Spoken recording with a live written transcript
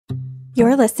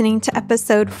You're listening to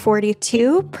episode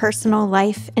 42, Personal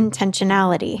Life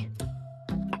Intentionality.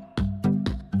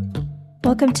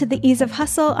 Welcome to the Ease of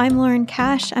Hustle. I'm Lauren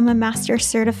Cash. I'm a master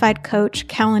certified coach,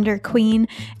 calendar queen,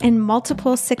 and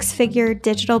multiple six-figure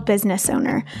digital business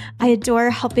owner. I adore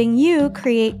helping you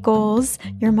create goals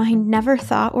your mind never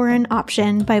thought were an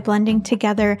option by blending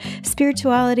together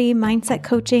spirituality, mindset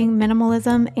coaching,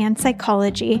 minimalism, and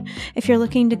psychology. If you're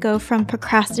looking to go from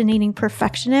procrastinating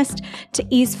perfectionist to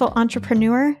easeful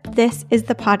entrepreneur, this is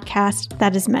the podcast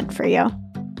that is meant for you.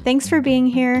 Thanks for being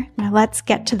here. Now let's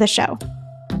get to the show.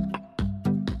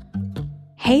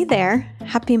 Hey there,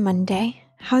 happy Monday.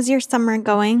 How's your summer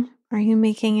going? Are you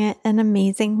making it an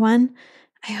amazing one?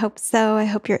 I hope so. I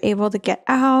hope you're able to get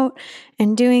out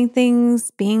and doing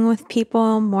things, being with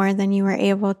people more than you were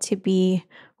able to be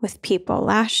with people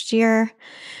last year.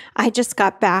 I just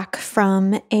got back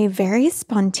from a very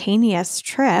spontaneous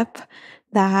trip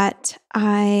that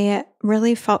I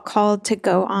really felt called to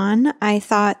go on. I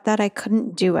thought that I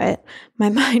couldn't do it. My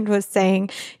mind was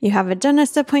saying, you have a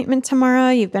dentist appointment tomorrow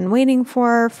you've been waiting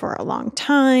for a long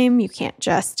time. You can't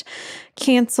just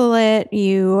cancel it.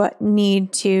 You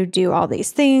need to do all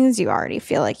these things. You already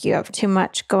feel like you have too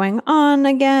much going on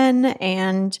again,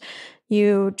 and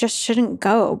you just shouldn't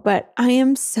go. But I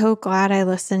am so glad I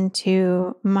listened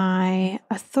to my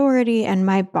authority and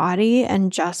my body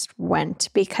and just went,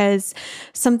 because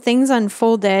some things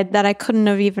unfolded that I couldn't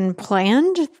have even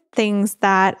planned, things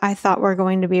that I thought were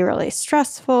going to be really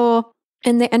stressful.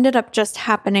 And they ended up just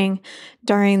happening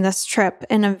during this trip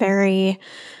in a very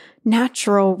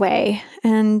natural way.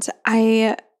 And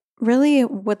I really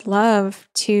would love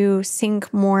to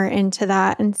sink more into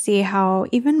that and see how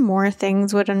even more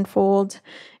things would unfold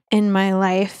in my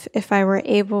life if I were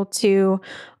able to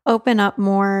open up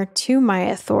more to my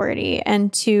authority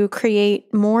and to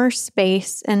create more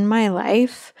space in my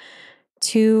life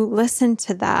to listen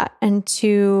to that and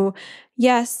to,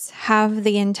 yes, have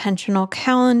the intentional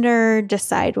calendar,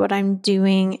 decide what I'm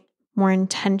doing more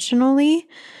intentionally,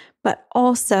 but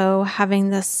also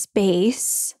having the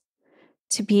space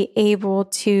to be able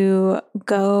to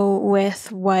go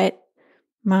with what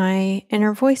my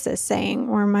inner voice is saying,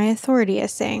 or my authority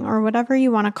is saying, or whatever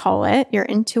you want to call it, your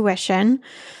intuition,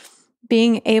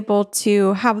 being able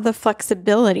to have the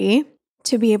flexibility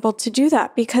to be able to do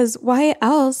that. Because why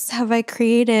else have I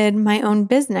created my own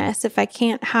business if I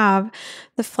can't have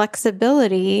the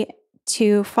flexibility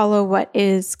to follow what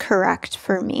is correct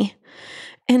for me?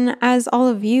 And as all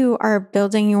of you are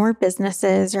building your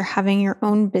businesses or having your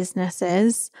own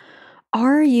businesses,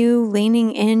 are you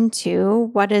leaning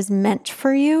into what is meant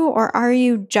for you, or are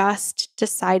you just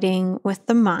deciding with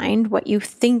the mind what you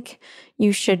think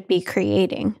you should be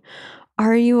creating?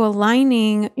 Are you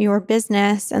aligning your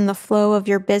business and the flow of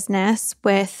your business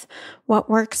with what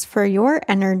works for your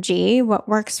energy, what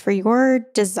works for your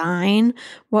design,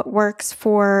 what works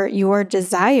for your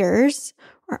desires?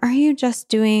 Or are you just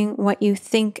doing what you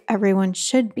think everyone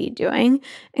should be doing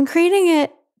and creating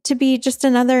it to be just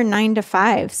another 9 to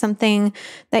 5, something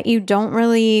that you don't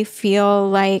really feel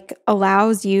like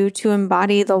allows you to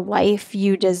embody the life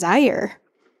you desire?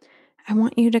 I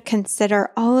want you to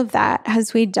consider all of that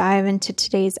as we dive into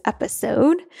today's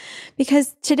episode,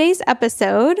 because today's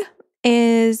episode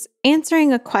is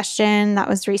answering a question that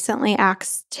was recently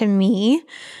asked to me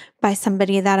by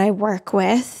somebody that I work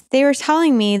with. They were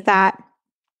telling me that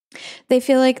they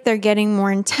feel like they're getting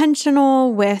more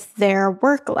intentional with their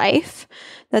work life,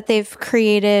 that they've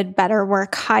created better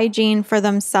work hygiene for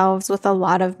themselves with a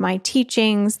lot of my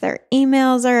teachings. Their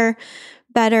emails are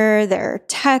better. Their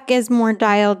tech is more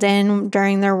dialed in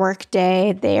during their work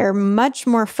day. They're much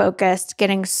more focused,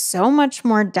 getting so much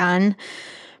more done.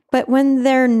 But when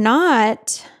they're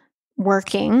not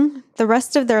working, the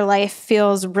rest of their life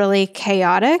feels really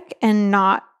chaotic and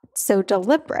not so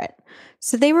deliberate.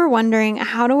 So they were wondering,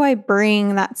 how do I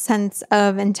bring that sense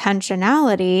of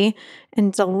intentionality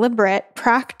and deliberate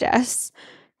practice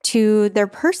to their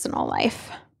personal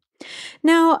life?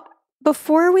 Now,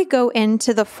 before we go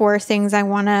into the 4 things I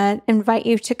want to invite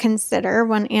you to consider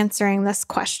when answering this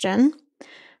question,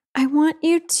 I want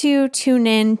you to tune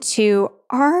in to,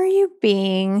 are you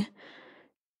being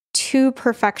too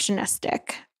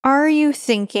perfectionistic? Are you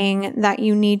thinking that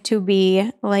you need to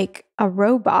be like a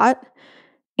robot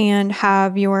and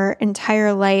have your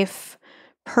entire life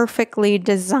perfectly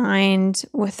designed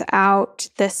without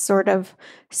this sort of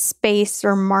space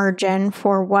or margin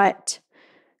for what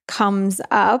comes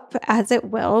up, as it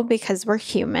will, because we're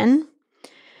human?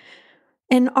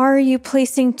 And are you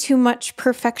placing too much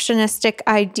perfectionistic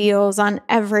ideals on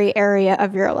every area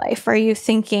of your life? Are you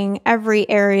thinking every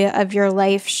area of your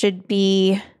life should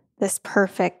be this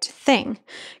perfect thing.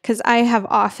 Because I have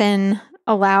often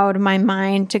allowed my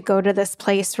mind to go to this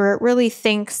place where it really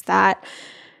thinks that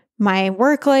my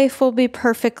work life will be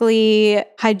perfectly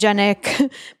hygienic.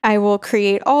 I will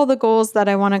create all the goals that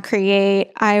I want to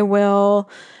create. I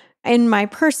will, in my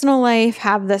personal life,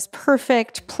 have this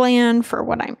perfect plan for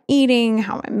what I'm eating,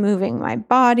 how I'm moving my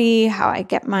body, how I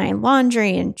get my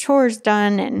laundry and chores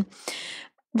done. And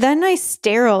then I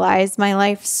sterilize my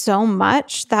life so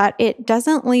much that it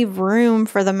doesn't leave room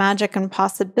for the magic and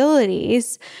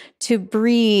possibilities to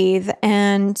breathe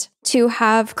and to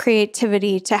have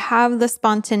creativity, to have the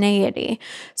spontaneity.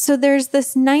 So there's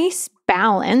this nice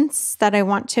balance that I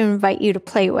want to invite you to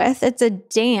play with. It's a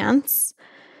dance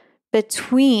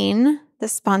between the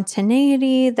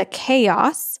spontaneity, the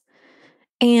chaos,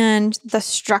 and the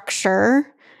structure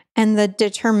and the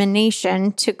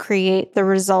determination to create the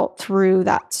result through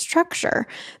that structure.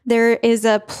 There is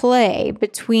a play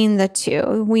between the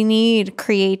two. We need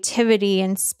creativity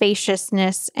and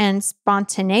spaciousness and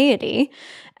spontaneity.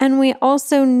 And we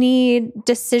also need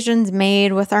decisions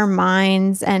made with our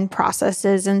minds and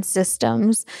processes and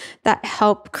systems that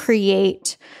help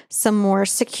create some more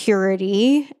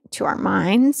security to our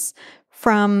minds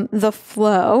from the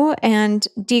flow and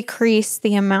decrease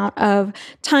the amount of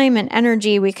time and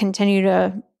energy we continue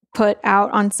to put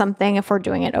out on something. If we're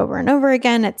doing it over and over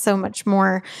again, it's much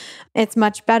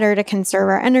better to conserve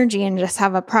our energy and just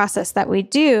have a process that we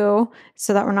do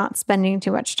so that we're not spending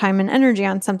too much time and energy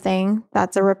on something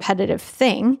that's a repetitive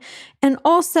thing. And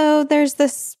also there's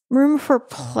this room for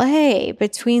play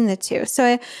between the two.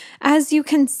 So as you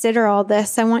consider all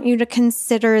this, I want you to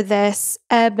consider this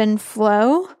ebb and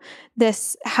flow,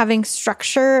 this having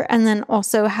structure, and then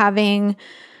also having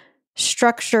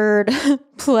structured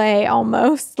play,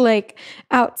 almost like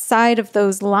outside of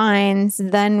those lines.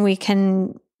 Then we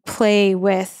can play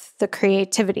with the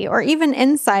creativity, or even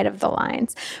inside of the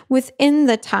lines, within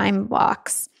the time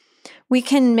blocks. We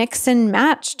can mix and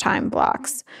match time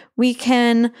blocks. We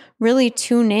can really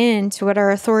tune in to what our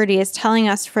authority is telling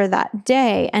us for that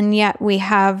day. And yet we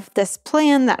have this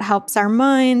plan that helps our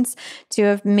minds to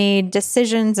have made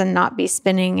decisions and not be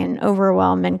spinning in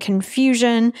overwhelm and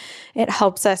confusion. It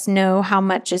helps us know how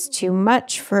much is too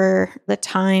much for the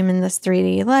time in this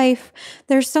 3D life.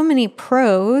 There's so many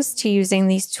pros to using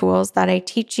these tools that I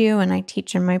teach you and I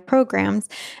teach in my programs.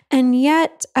 And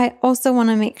yet I also want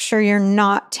to make sure you're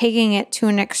not taking it to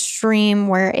an extreme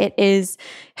where it is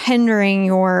hindering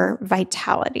your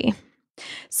vitality.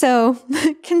 So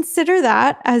consider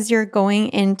that as you're going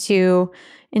into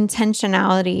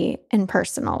intentionality in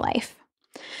personal life.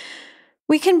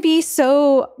 We can be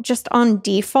so just on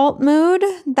default mode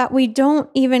that we don't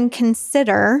even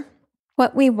consider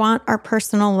what we want our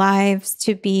personal lives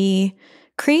to be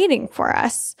creating for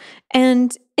us.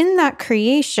 And in that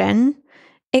creation,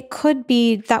 it could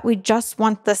be that we just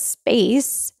want the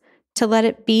space to let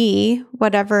it be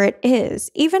whatever it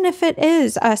is, even if it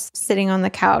is us sitting on the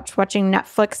couch watching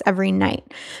Netflix every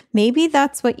night. Maybe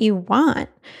that's what you want.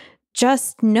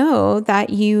 Just know that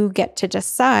you get to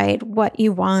decide what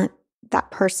you want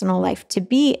that personal life to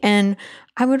be. And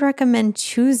I would recommend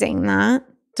choosing that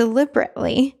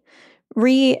deliberately,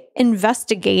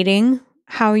 reinvestigating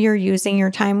how you're using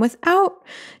your time without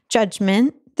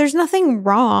judgment. There's nothing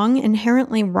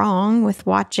inherently wrong with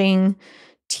watching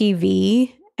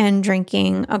TV and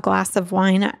drinking a glass of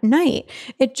wine at night.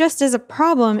 It just is a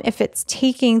problem if it's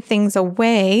taking things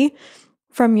away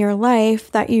from your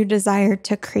life that you desire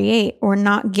to create, or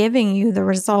not giving you the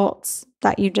results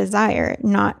that you desire,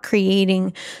 not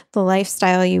creating the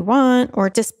lifestyle you want, or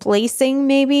displacing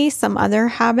maybe some other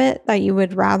habit that you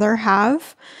would rather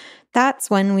have. That's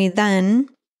when we then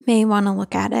may want to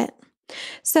look at it.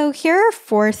 So here are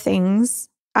 4 things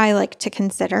I like to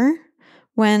consider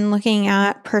when looking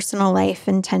at personal life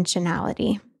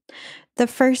intentionality. The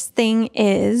first thing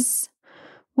is,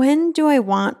 when do I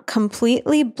want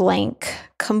completely blank,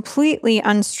 completely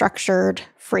unstructured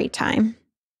free time?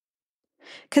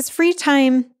 Because free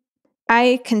time,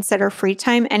 I consider free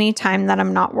time any time that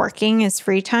I'm not working is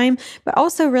free time, but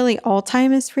also really all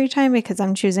time is free time because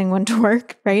I'm choosing when to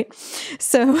work, right?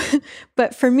 So,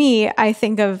 but for me, I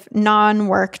think of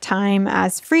non-work time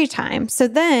as free time. So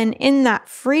then in that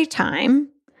free time,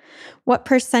 what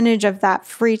percentage of that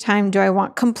free time do I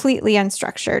want completely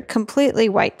unstructured, completely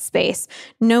white space,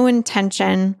 no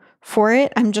intention for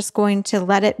it? I'm just going to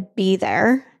let it be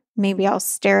there. Maybe I'll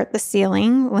stare at the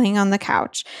ceiling, laying on the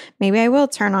couch. Maybe I will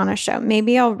turn on a show.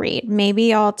 Maybe I'll read.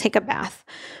 Maybe I'll take a bath.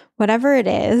 Whatever it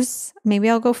is, maybe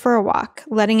I'll go for a walk,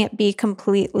 letting it be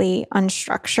completely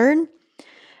unstructured.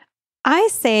 I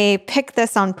say pick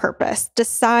this on purpose.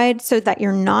 Decide so that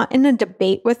you're not in a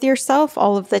debate with yourself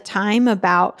all of the time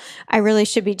about, I really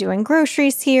should be doing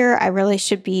groceries here. I really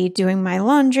should be doing my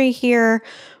laundry here.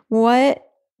 What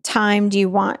time do you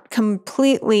want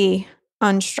completely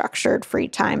unstructured free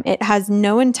time? It has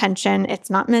no intention.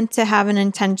 It's not meant to have an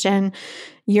intention.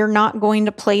 You're not going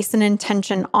to place an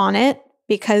intention on it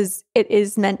because it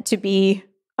is meant to be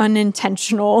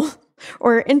unintentional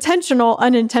or intentional,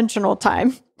 unintentional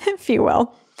time, if you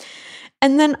will.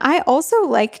 And then I also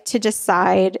like to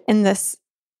decide in this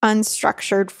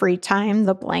unstructured free time,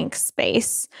 the blank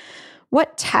space,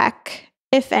 what tech,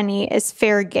 if any, is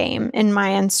fair game in my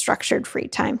unstructured free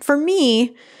time. For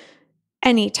me,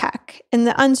 any tech. In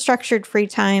the unstructured free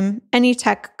time, any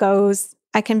tech goes.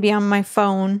 I can be on my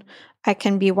phone. I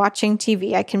can be watching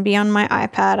TV. I can be on my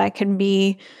iPad. I can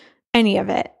be any of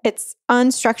it. It's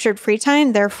unstructured free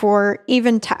time. Therefore,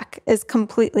 even tech is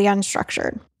completely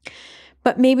unstructured.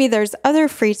 But maybe there's other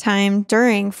free time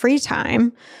during free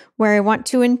time where I want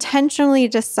to intentionally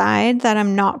decide that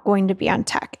I'm not going to be on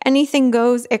tech. Anything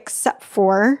goes except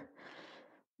for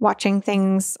watching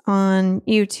things on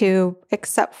YouTube,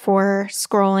 except for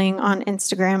scrolling on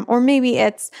Instagram. Or maybe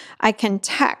it's I can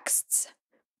text,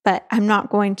 but I'm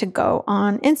not going to go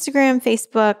on Instagram,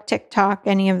 Facebook, TikTok,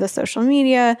 any of the social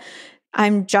media.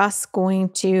 I'm just going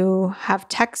to have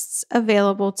texts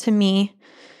available to me,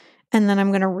 and then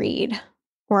I'm going to read,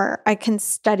 or I can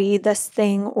study this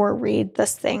thing or read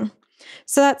this thing.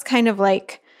 So that's kind of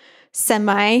like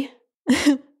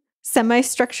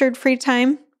semi-structured free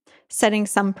time, setting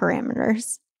some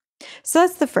parameters. So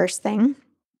that's the first thing.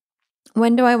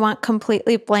 When do I want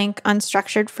completely blank,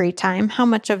 unstructured free time? How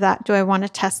much of that do I want to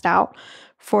test out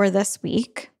for this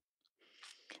week?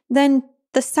 Then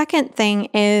the second thing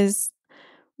is,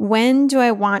 when do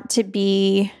I want to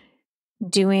be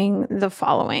doing the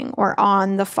following or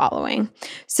on the following?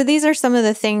 So these are some of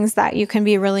the things that you can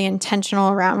be really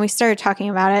intentional around. We started talking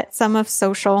about it. Some of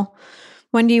social.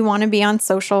 When do you want to be on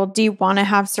social? Do you want to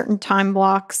have certain time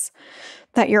blocks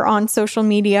that you're on social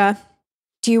media?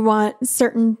 Do you want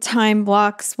certain time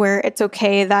blocks where it's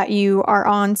okay that you are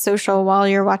on social while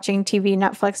you're watching TV,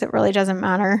 Netflix? It really doesn't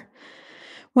matter.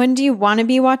 When do you want to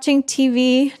be watching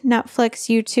TV, Netflix,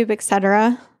 YouTube,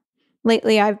 etc.?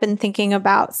 Lately, I've been thinking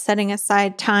about setting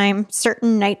aside time,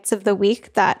 certain nights of the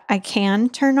week that I can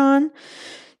turn on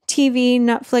TV,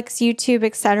 Netflix, YouTube,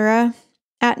 etc.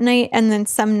 at night, and then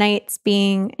some nights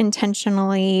being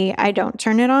intentionally I don't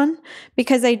turn it on,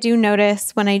 because I do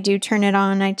notice when I do turn it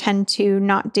on, I tend to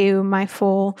not do my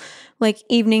full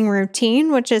evening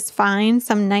routine, which is fine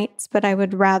some nights, but I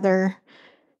would rather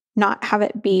not have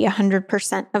it be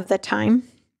 100% of the time.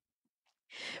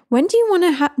 When do you want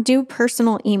to do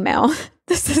personal email?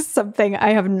 This is something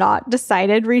I have not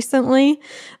decided recently,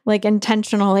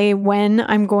 intentionally when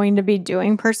I'm going to be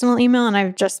doing personal email. And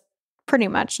I've just pretty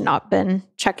much not been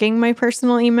checking my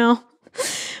personal email,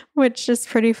 which is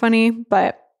pretty funny.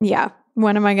 But yeah,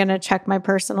 when am I going to check my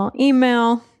personal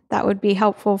email? That would be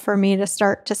helpful for me to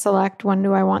start to select when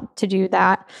do I want to do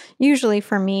that. Usually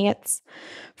for me, it's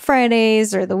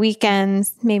Fridays or the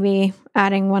weekends. Maybe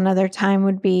adding one other time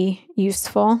would be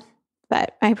useful.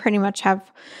 But I pretty much have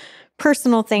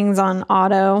personal things on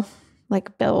auto,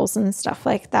 like bills and stuff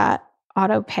like that,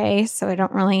 auto pay. So I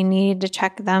don't really need to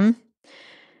check them.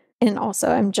 And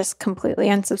also, I'm just completely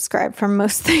unsubscribed from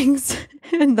most things.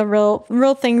 And the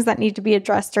real things that need to be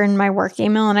addressed are in my work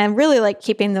email. And I really like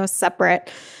keeping those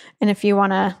separate. And if you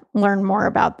want to learn more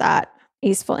about that,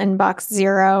 Easeful Inbox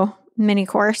Zero mini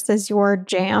course is your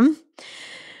jam.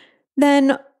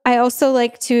 Then I also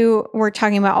we're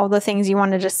talking about all the things you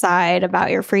want to decide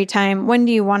about your free time. When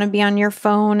do you want to be on your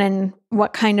phone, and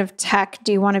what kind of tech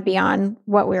do you want to be on?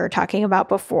 What we were talking about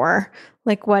before,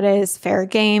 what is fair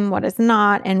game, what is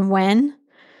not, and when.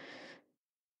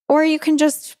 Or you can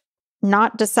just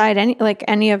not decide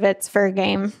any of it's fair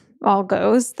game, all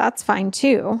goes. That's fine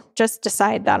too. Just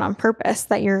decide that on purpose,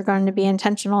 that you're going to be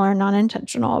intentional or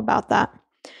non-intentional about that.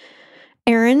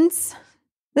 Errands.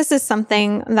 This is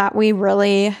something that we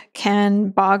really can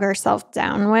bog ourselves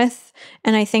down with.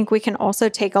 And I think we can also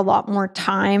take a lot more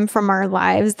time from our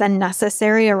lives than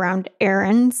necessary around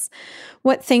errands.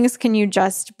 What things can you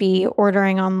just be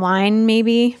ordering online,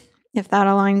 maybe, if that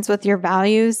aligns with your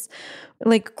values?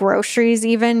 Groceries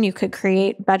even, you could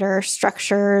create better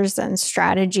structures and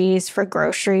strategies for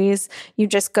groceries. You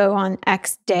just go on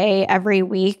X day every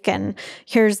week, and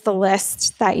here's the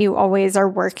list that you always are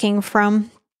working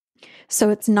from. So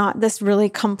it's not this really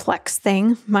complex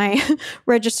thing. My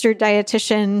registered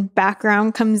dietitian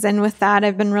background comes in with that.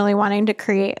 I've been really wanting to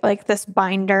create like this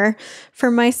binder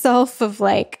for myself of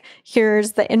like,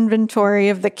 here's the inventory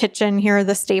of the kitchen. Here are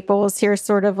the staples. Here's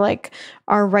sort of like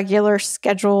our regular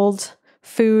scheduled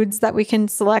foods that we can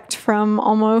select from,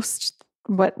 almost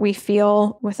what we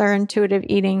feel with our intuitive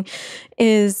eating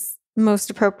is most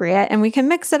appropriate. And we can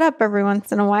mix it up every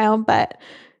once in a while, but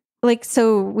like,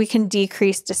 so we can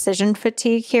decrease decision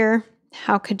fatigue here.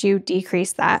 How could you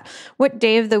decrease that? What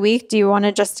day of the week do you want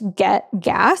to just get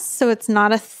gas? So it's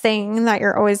not a thing that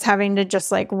you're always having to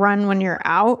just like run when you're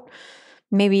out.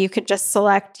 Maybe you could just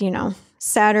select,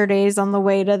 Saturdays on the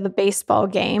way to the baseball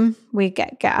game, we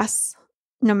get gas.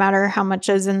 No matter how much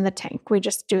is in the tank, we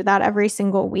just do that every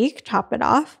single week, top it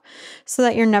off, so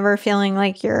that you're never feeling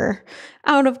like you're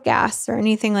out of gas or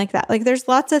anything like that. Like there's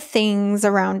lots of things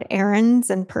around errands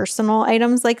and personal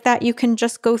items like that you can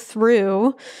just go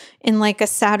through in like a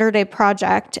Saturday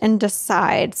project and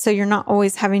decide. So you're not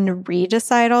always having to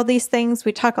redecide all these things.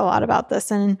 We talk a lot about this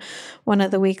in one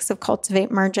of the weeks of Cultivate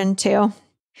Margin too.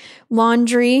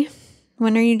 Laundry.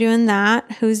 When are you doing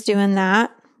that? Who's doing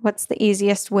that? What's the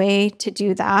easiest way to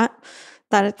do that?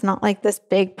 That it's not like this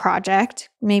big project.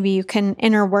 Maybe you can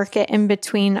interwork it in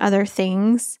between other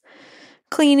things.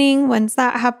 Cleaning, when's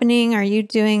that happening? Are you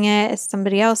doing it? Is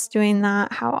somebody else doing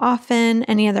that? How often?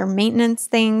 Any other maintenance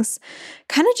things?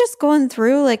 Kind of just going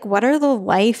through like, what are the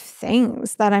life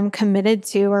things that I'm committed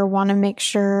to or want to make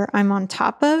sure I'm on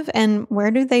top of, and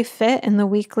where do they fit in the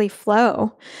weekly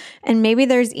flow? And maybe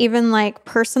there's even like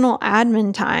personal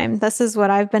admin time. This is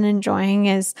what I've been enjoying,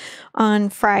 is on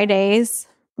Fridays,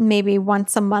 maybe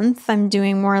once a month, I'm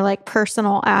doing more like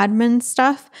personal admin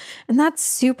stuff. And that's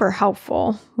super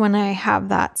helpful when I have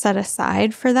that set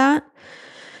aside for that.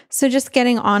 So just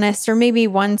getting honest, or maybe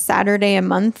one Saturday a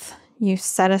month, you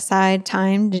set aside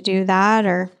time to do that,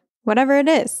 or whatever it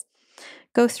is.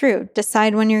 Go through,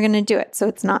 decide when you're going to do it. So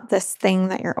it's not this thing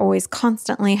that you're always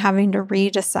constantly having to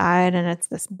redecide and it's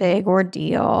this big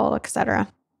ordeal, etc.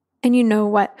 And you know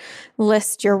what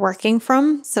list you're working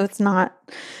from. So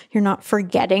you're not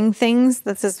forgetting things.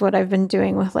 This is what I've been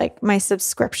doing with like my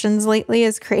subscriptions lately,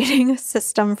 is creating a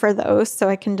system for those so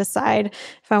I can decide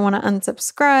if I want to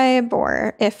unsubscribe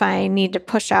or if I need to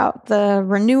push out the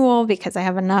renewal because I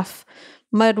have enough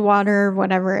mud water,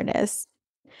 whatever it is.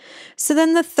 So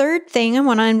then the third thing I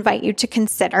want to invite you to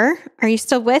consider, are you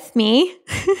still with me?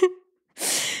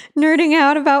 Nerding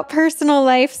out about personal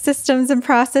life systems and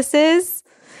processes.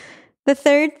 The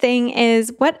third thing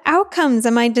is, what outcomes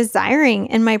am I desiring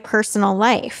in my personal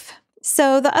life?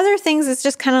 So the other things is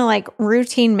just kind of like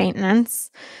routine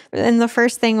maintenance. And the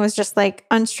first thing was just like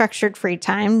unstructured free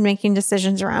time, making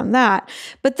decisions around that.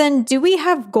 But then do we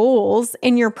have goals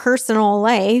in your personal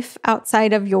life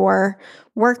outside of your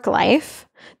work life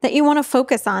that you want to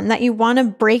focus on, that you want to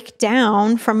break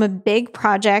down from a big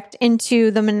project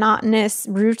into the monotonous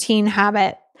routine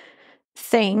habit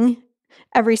thing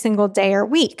every single day or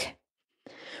week?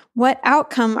 What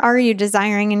outcome are you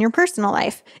desiring in your personal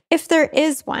life? If there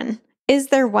is one, is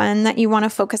there one that you want to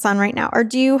focus on right now? Or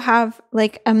do you have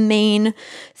like a main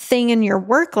thing in your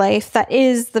work life that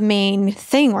is the main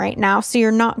thing right now? So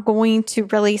you're not going to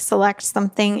really select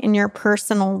something in your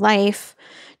personal life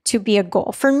to be a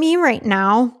goal. For me right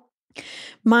now,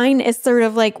 mine is sort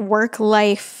of like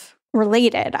work-life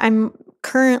related. I'm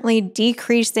currently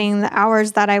decreasing the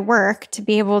hours that I work to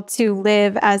be able to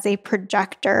live as a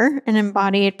projector, an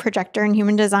embodied projector in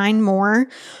human design more,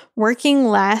 working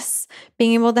less,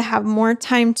 being able to have more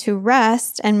time to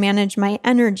rest and manage my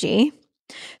energy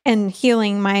and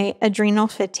healing my adrenal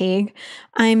fatigue.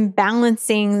 I'm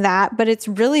balancing that, but it's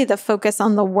really the focus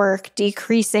on the work,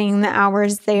 decreasing the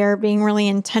hours there, being really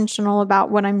intentional about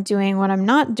what I'm doing, what I'm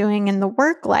not doing in the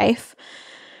work life.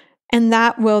 And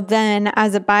that will then,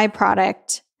 as a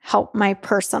byproduct, help my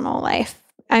personal life.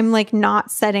 I'm like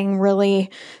not setting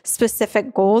really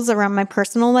specific goals around my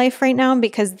personal life right now,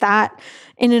 because that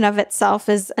in and of itself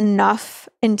is enough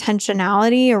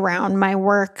intentionality around my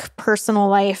work, personal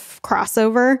life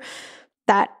crossover.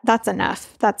 That's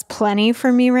enough. That's plenty for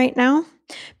me right now.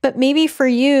 But maybe for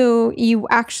you, you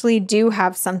actually do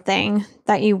have something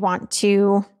that you want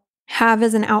to have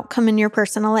as an outcome in your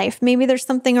personal life. Maybe there's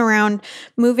something around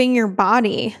moving your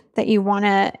body that you want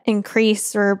to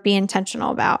increase or be intentional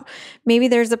about. Maybe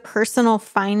there's a personal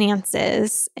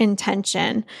finances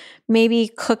intention.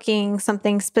 Maybe cooking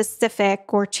something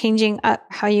specific or changing up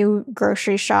how you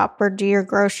grocery shop or do your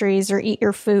groceries or eat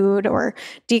your food or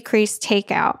decrease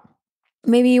takeout.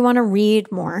 Maybe you want to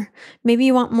read more. Maybe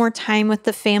you want more time with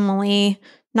the family,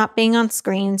 not being on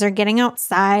screens or getting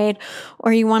outside,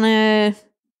 or you want to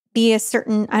be a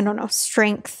certain, I don't know,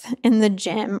 strength in the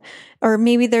gym, or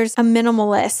maybe there's a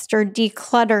minimalist or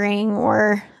decluttering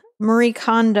or Marie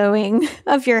Kondoing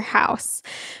of your house.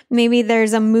 Maybe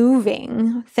there's a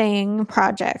moving thing,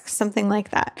 project, something like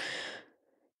that.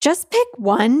 Just pick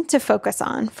one to focus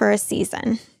on for a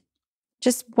season.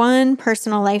 Just one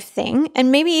personal life thing.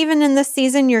 And maybe even in this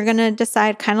season, you're going to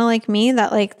decide, kind of like me,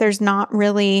 that like you're not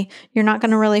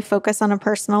going to really focus on a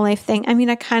personal life thing. I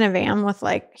mean, I kind of am with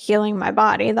like healing my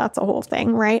body. That's a whole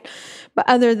thing, right? But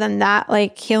other than that,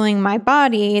 like healing my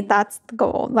body, that's the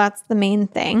goal. That's the main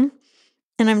thing.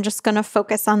 And I'm just going to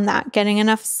focus on that, getting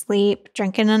enough sleep,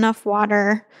 drinking enough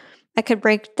water. I could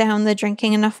break down the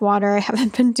drinking enough water. I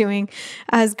haven't been doing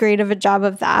as great of a job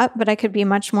of that, but I could be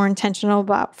much more intentional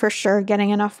about for sure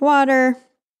getting enough water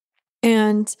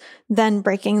and then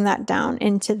breaking that down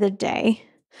into the day.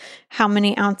 How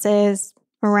many ounces,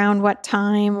 around what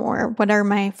time, or what are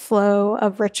my flow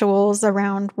of rituals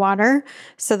around water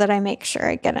so that I make sure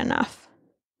I get enough.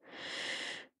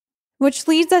 Which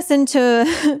leads us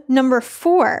into number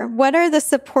 4. What are the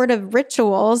supportive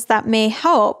rituals that may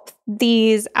help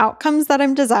these outcomes that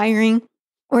I'm desiring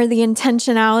or the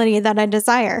intentionality that I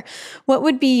desire? What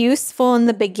would be useful in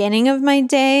the beginning of my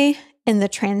day, in the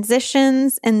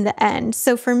transitions, in the end?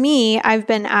 So for me, I've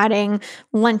been adding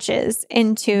lunches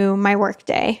into my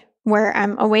workday where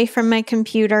I'm away from my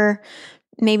computer.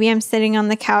 Maybe I'm sitting on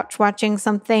the couch watching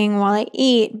something while I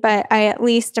eat, but I at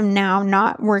least am now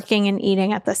not working and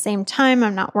eating at the same time.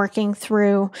 I'm not working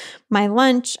through my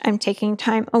lunch. I'm taking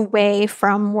time away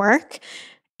from work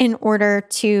in order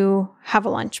to have a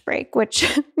lunch break,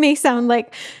 which may sound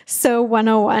like so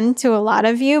 101 to a lot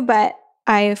of you, but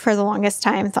I, for the longest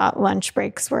time, thought lunch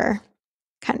breaks were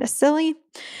kind of silly.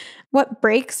 What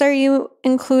breaks are you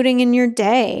including in your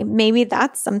day? Maybe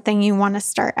that's something you want to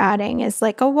start adding, is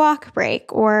like a walk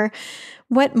break, or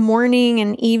what morning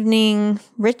and evening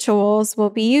rituals will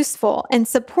be useful and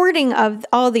supporting of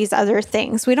all these other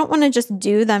things. We don't want to just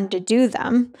do them to do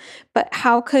them, but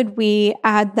how could we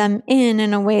add them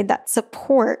in a way that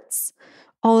supports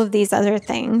all of these other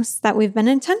things that we've been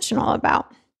intentional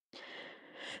about?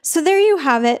 So there you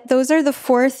have it. Those are the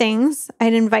 4 things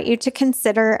I'd invite you to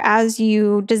consider as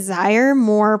you desire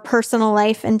more personal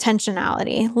life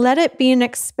intentionality. Let it be an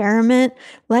experiment.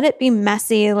 Let it be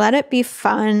messy. Let it be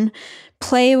fun.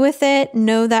 Play with it.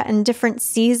 Know that in different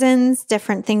seasons,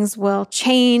 different things will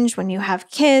change. When you have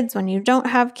kids, when you don't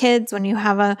have kids, when you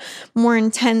have a more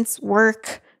intense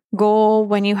work goal,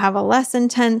 when you have a less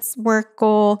intense work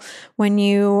goal, when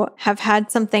you have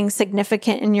had something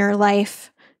significant in your life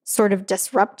sort of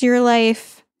disrupt your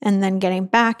life and then getting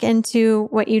back into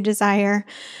what you desire.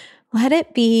 Let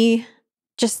it be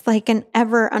just like an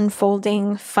ever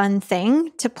unfolding fun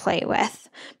thing to play with.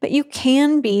 But you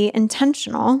can be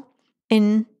intentional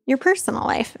in your personal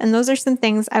life. And those are some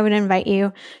things I would invite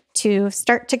you to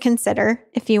start to consider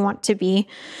if you want to be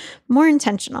more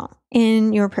intentional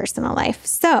in your personal life.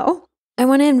 So I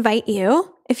want to invite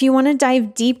you, if you want to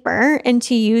dive deeper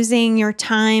into using your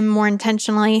time more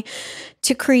intentionally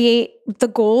to create the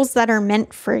goals that are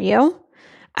meant for you,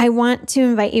 I want to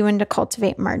invite you into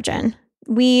Cultivate Margin.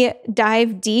 We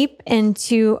dive deep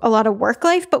into a lot of work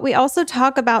life, but we also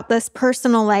talk about this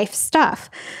personal life stuff.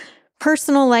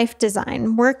 Personal life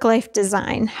design, work life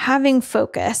design, having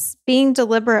focus, being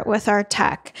deliberate with our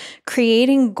tech,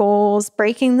 creating goals,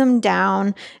 breaking them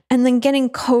down, and then getting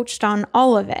coached on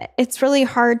all of it. It's really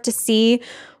hard to see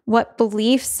what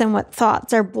beliefs and what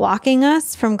thoughts are blocking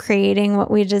us from creating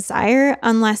what we desire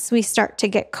unless we start to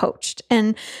get coached.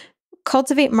 And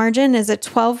Cultivate Margin is a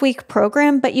 12-week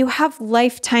program, but you have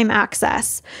lifetime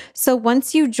access. So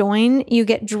once you join, you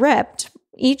get dripped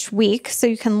each week so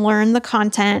you can learn the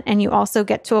content and you also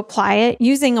get to apply it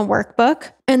using a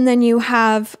workbook. And then you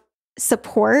have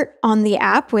support on the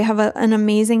app. We have an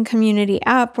amazing community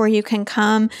app where you can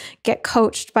come get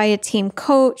coached by a team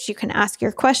coach. You can ask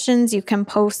your questions. You can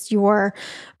post your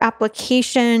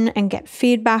application and get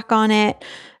feedback on it.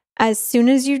 As soon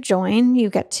as you join, you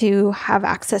get to have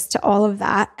access to all of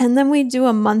that. And then we do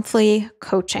a monthly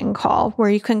coaching call where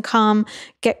you can come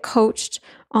get coached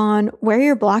on where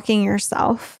you're blocking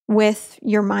yourself with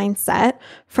your mindset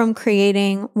from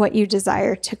creating what you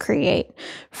desire to create,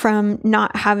 from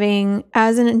not having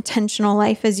as an intentional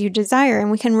life as you desire.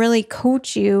 And we can really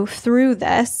coach you through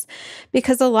this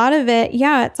because a lot of it,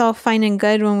 yeah, it's all fine and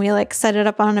good when we like set it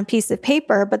up on a piece of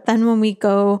paper. But then when we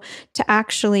go to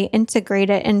actually integrate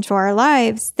it into our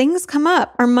lives, things come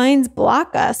up. Our minds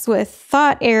block us with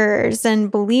thought errors and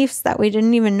beliefs that we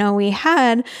didn't even know we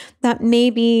had that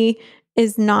maybe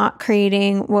is not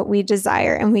creating what we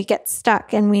desire, and we get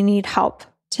stuck and we need help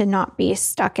to not be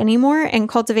stuck anymore. And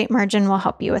Cultivate Margin will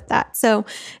help you with that. So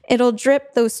it'll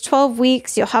drip those 12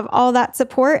 weeks. You'll have all that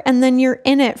support, and then you're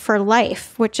in it for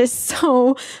life, which is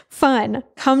so fun.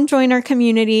 Come join our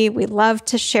community. We love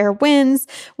to share wins.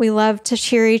 We love to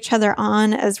cheer each other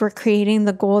on as we're creating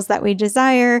the goals that we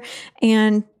desire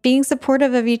and being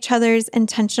supportive of each other's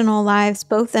intentional lives,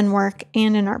 both in work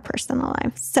and in our personal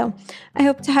lives. So I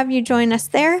hope to have you join us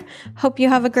there. Hope you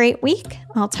have a great week.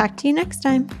 I'll talk to you next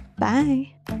time.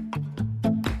 Bye.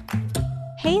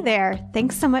 Hey there.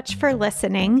 Thanks so much for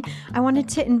listening. I wanted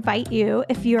to invite you,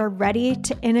 if you are ready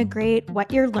to integrate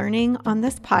what you're learning on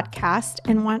this podcast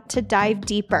and want to dive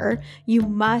deeper, you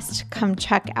must come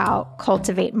check out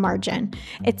Cultivate Margin.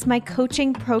 It's my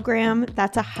coaching program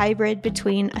that's a hybrid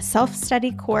between a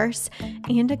self-study course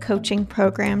and a coaching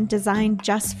program designed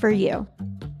just for you.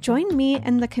 Join me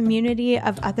and the community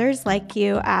of others like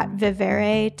you at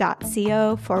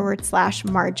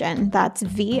vivere.co/margin. That's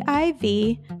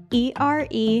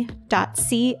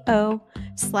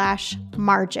vivere.co/margin,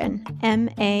 MARGIN.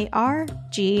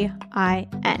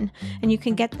 And you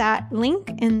can get that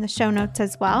link in the show notes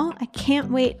as well. I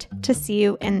can't wait to see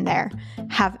you in there.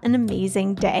 Have an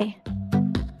amazing day.